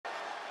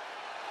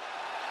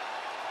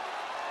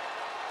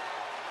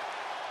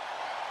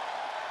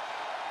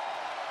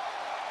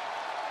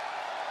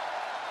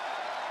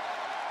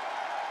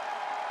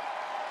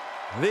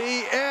The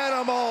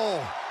animal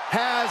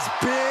has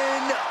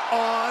been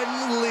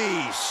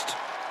unleashed.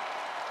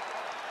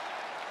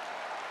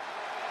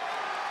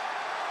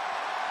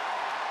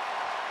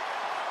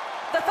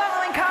 The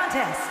following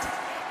contest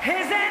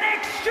is an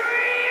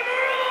Extreme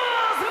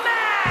Rules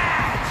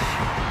match.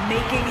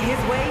 Making his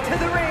way to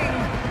the ring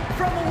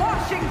from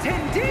Washington,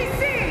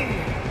 D.C.,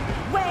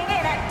 weighing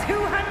in at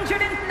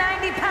 290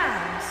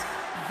 pounds,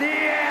 the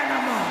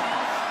animal,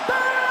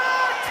 Batista!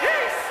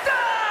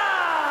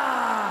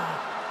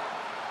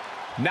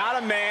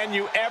 Not a man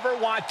you ever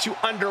want to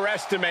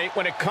underestimate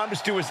when it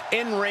comes to his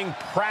in-ring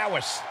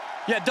prowess.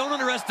 Yeah, don't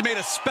underestimate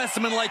a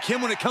specimen like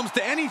him when it comes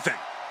to anything,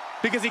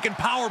 because he can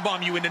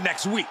powerbomb you into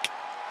next week.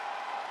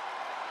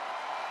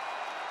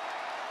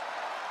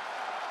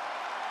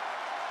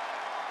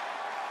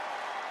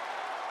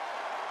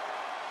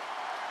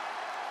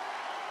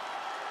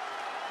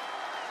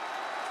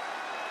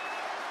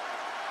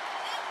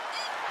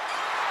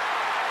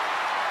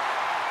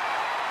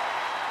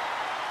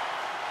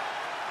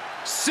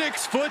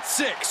 Six foot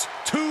six,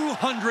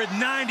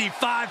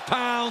 295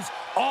 pounds,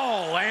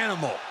 all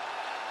animal.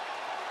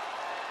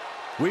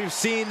 We've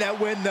seen that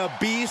when the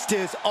beast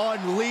is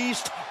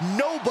unleashed,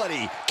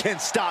 nobody can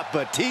stop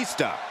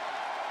Batista.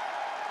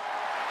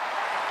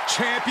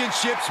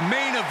 Championships,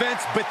 main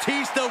events,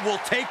 Batista will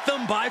take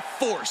them by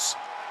force.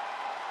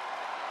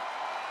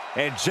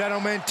 And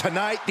gentlemen,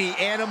 tonight the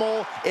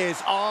animal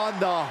is on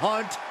the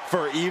hunt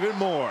for even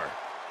more.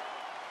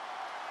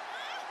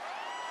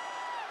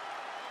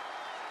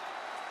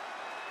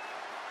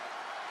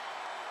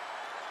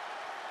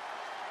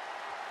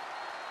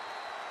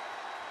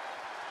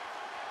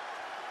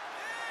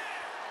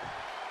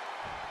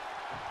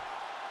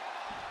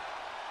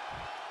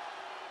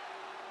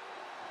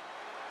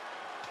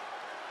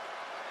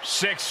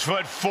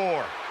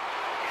 .6'4",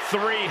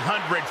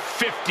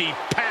 350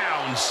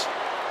 pounds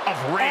of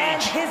rage.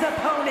 And his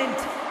opponent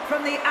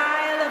from the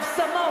Isle of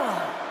Samoa,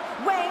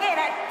 weighing in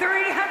at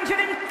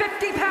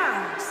 350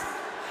 pounds,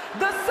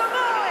 the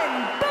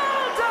Samoan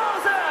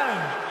Bulldozer,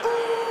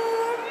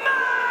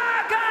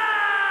 Umaga!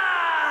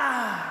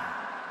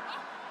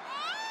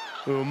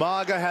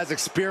 Umaga has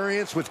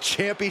experience with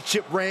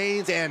championship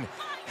reigns and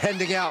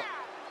handing out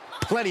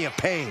plenty of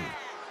pain.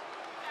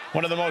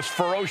 One of the most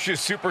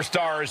ferocious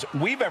superstars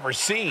we've ever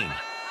seen,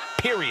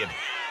 period.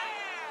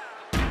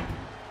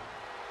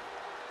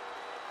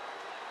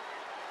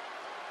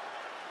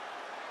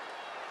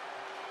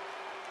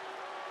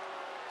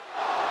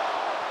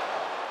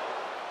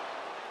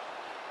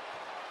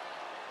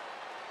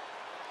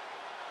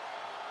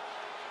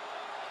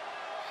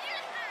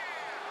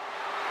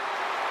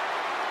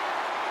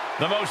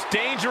 The most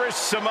dangerous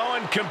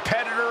Samoan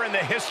competitor in the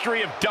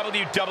history of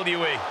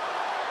WWE.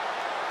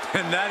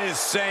 And that is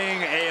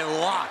saying a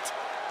lot.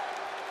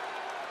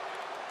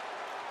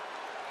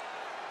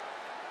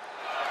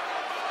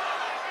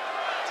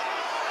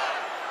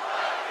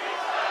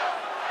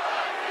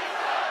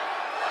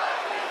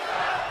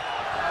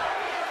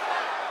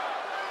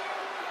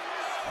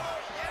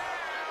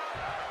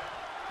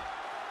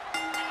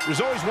 There's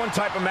always one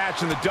type of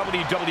match in the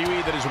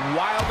WWE that is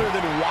wilder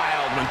than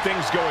wild when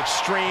things go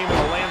extreme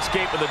and the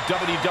landscape of the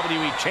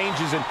WWE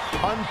changes in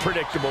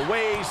unpredictable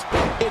ways.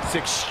 It's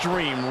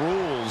Extreme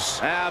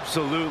Rules.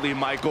 Absolutely,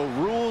 Michael.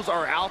 Rules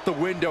are out the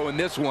window in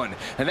this one,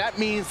 and that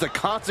means the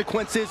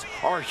consequences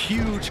are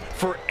huge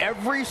for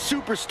every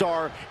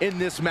superstar in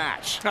this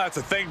match. That's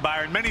the thing,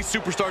 Byron. Many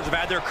superstars have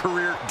had their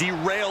career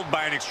derailed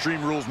by an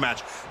Extreme Rules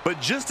match,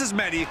 but just as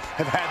many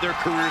have had their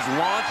careers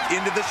launched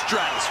into the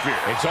stratosphere.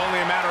 It's only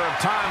a matter of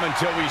time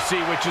until we see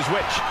which is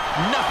which.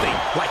 Nothing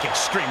like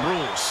Extreme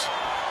Rules.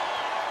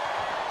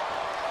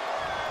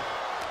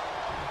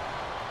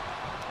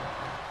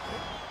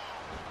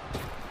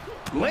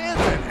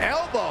 Lands an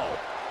elbow.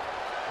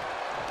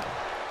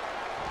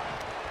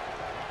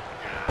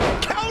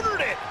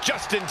 Countered it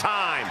just in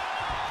time.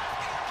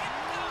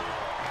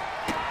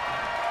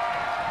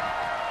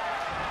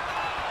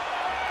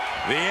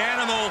 The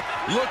animal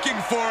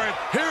looking for it.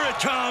 Here it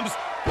comes.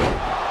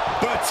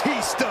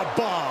 Batista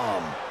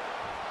bomb.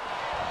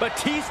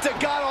 Batista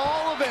got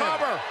all of it.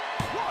 Cover.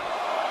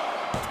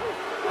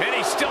 And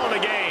he's still in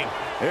the game.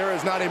 There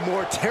is not a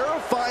more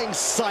terrifying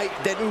sight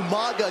than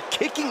Umaga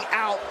kicking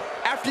out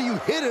after you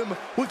hit him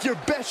with your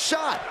best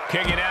shot.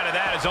 Kicking out of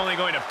that is only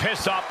going to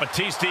piss off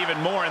Batista even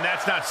more, and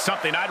that's not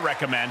something I'd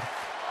recommend.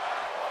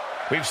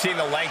 We've seen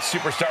the lengths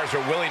superstars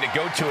are willing to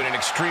go to in an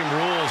Extreme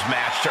Rules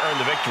match to earn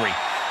the victory.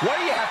 What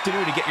do you have to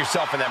do to get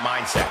yourself in that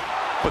mindset?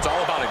 It's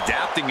all about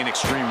adapting in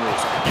Extreme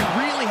Rules. You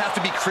really have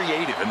to be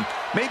creative and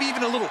maybe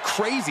even a little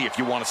crazy if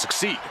you want to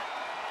succeed.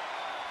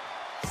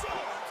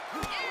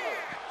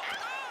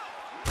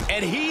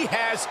 And he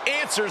has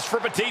answers for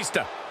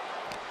Batista.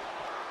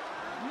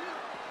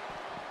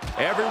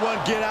 Everyone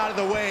get out of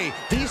the way.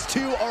 These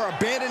two are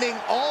abandoning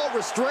all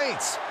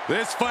restraints.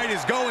 This fight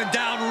is going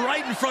down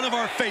right in front of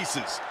our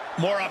faces.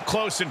 More up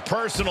close and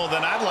personal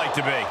than I'd like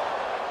to be.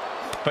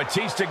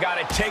 Batista got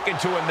it taken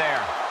to him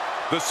there.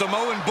 The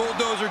Samoan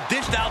Bulldozer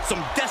dished out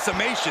some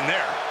decimation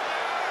there.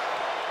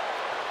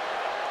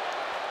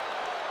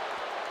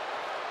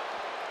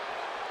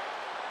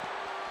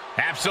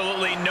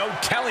 Absolutely no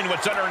telling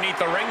what's underneath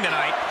the ring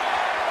tonight.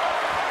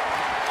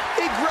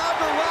 He grabbed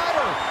the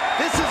ladder.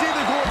 This is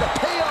either going to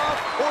pay off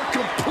or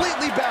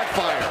completely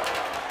backfire.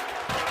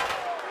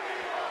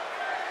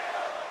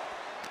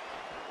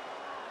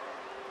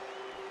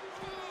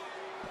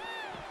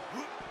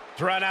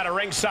 Run out of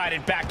ringside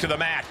and back to the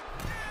mat.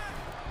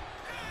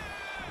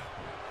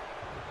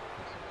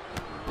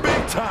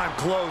 Big time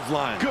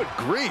clothesline. Good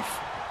grief.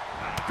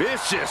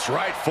 Vicious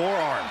right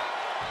forearm.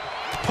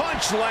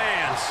 Punch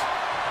lands.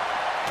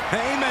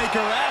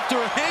 Haymaker after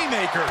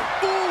haymaker.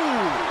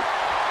 Ooh.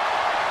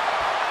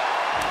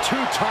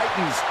 Two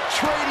titans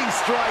trading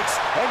strikes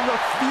and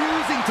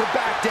refusing to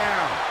back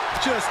down.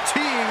 Just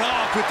teeing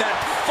off with that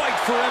fight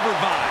forever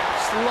vibe.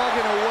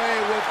 Slugging away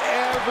with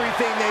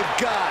everything they've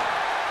got.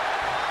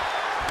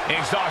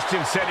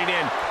 Exhaustion setting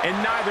in, and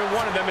neither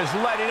one of them is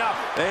letting up.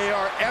 They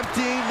are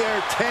emptying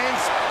their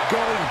tanks,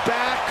 going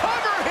back.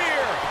 Cover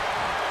here!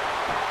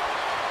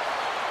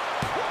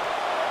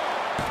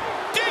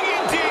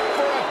 Digging deep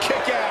for a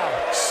kick out.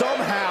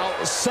 Somehow,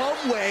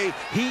 some way,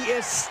 he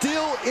is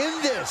still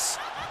in this.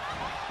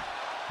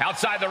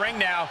 Outside the ring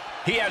now,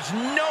 he has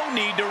no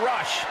need to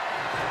rush.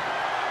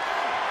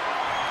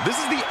 This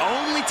is the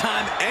only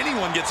time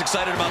anyone gets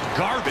excited about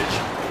garbage,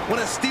 when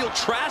a steel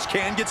trash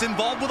can gets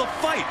involved with a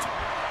fight.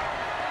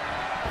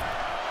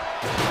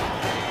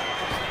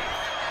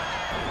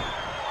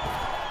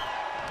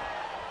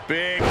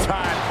 Big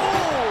time.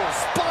 Ooh,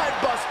 spine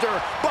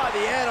buster by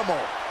the animal.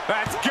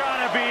 That's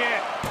gotta be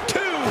it. 2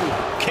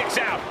 kicks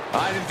out.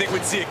 I didn't think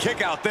we'd see a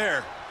kick out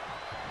there.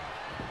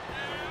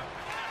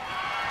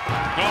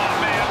 Oh,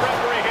 man,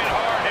 referee hit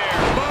hard here.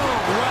 Boom,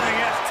 running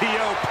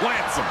STO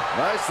plants him.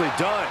 Nicely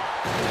done.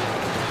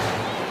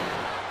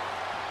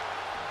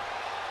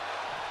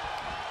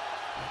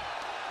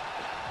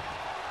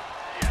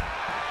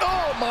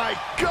 Oh, my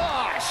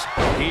gosh.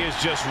 He is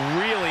just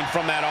reeling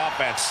from that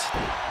offense.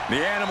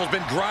 The animal's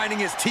been grinding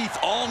his teeth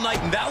all night,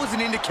 and that was an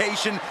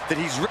indication that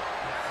he's...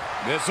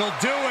 This'll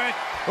do it.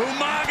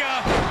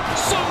 Umaga,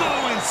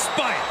 Samoan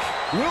spike.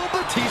 Will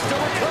Batista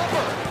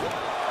recover?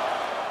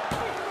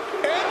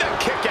 And a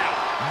kick out.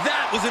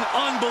 That was an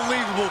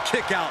unbelievable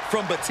kick out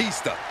from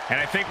Batista. And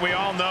I think we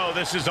all know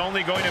this is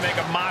only going to make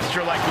a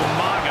monster like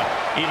Umaga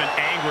even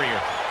angrier.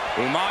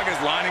 Umaga's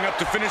lining up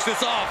to finish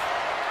this off.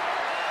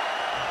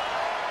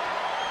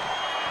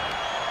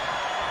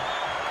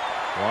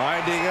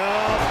 Winding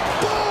up.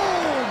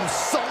 Boom!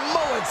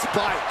 Samoan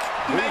spike.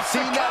 We've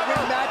seen that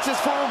win matches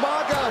for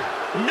Umaga.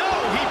 No,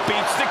 he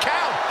beats the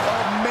count.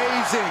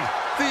 Amazing.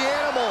 The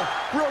animal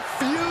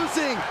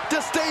refusing to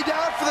stay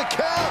down for the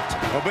count.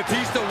 Well,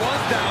 Batista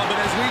was down, but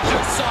as we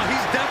just saw,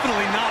 he's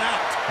definitely not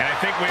out. And I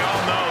think we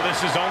all know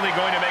this is only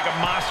going to make a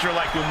monster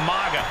like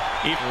Umaga.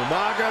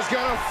 Umaga's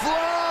gonna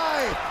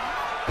fly.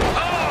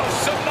 Oh,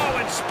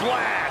 Samoan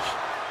splash.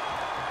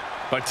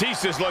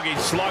 Batista's looking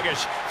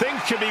sluggish.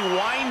 Things should be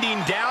winding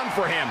down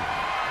for him.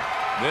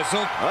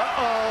 This'll...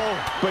 Uh-oh.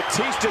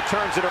 Batista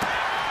turns it around.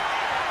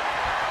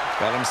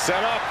 Got him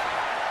set up.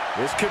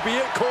 This could be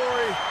it,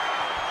 Corey.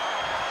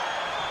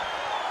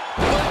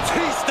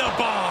 Batista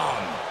bomb!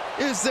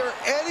 Is there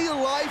any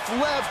life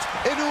left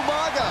in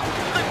Umaga?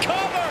 The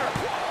cover!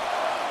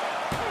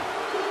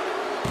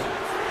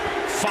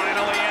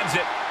 Finally ends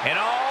it. And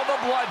all the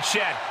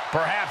bloodshed.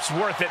 Perhaps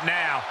worth it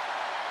now.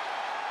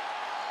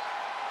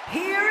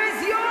 Here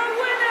is your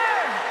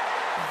winner,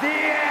 the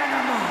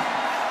Animal,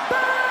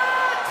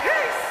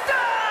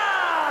 Batista!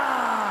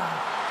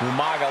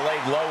 Umaga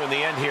laid low in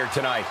the end here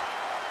tonight.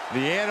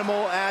 The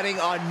animal adding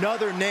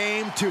another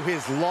name to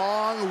his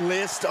long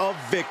list of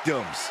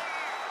victims.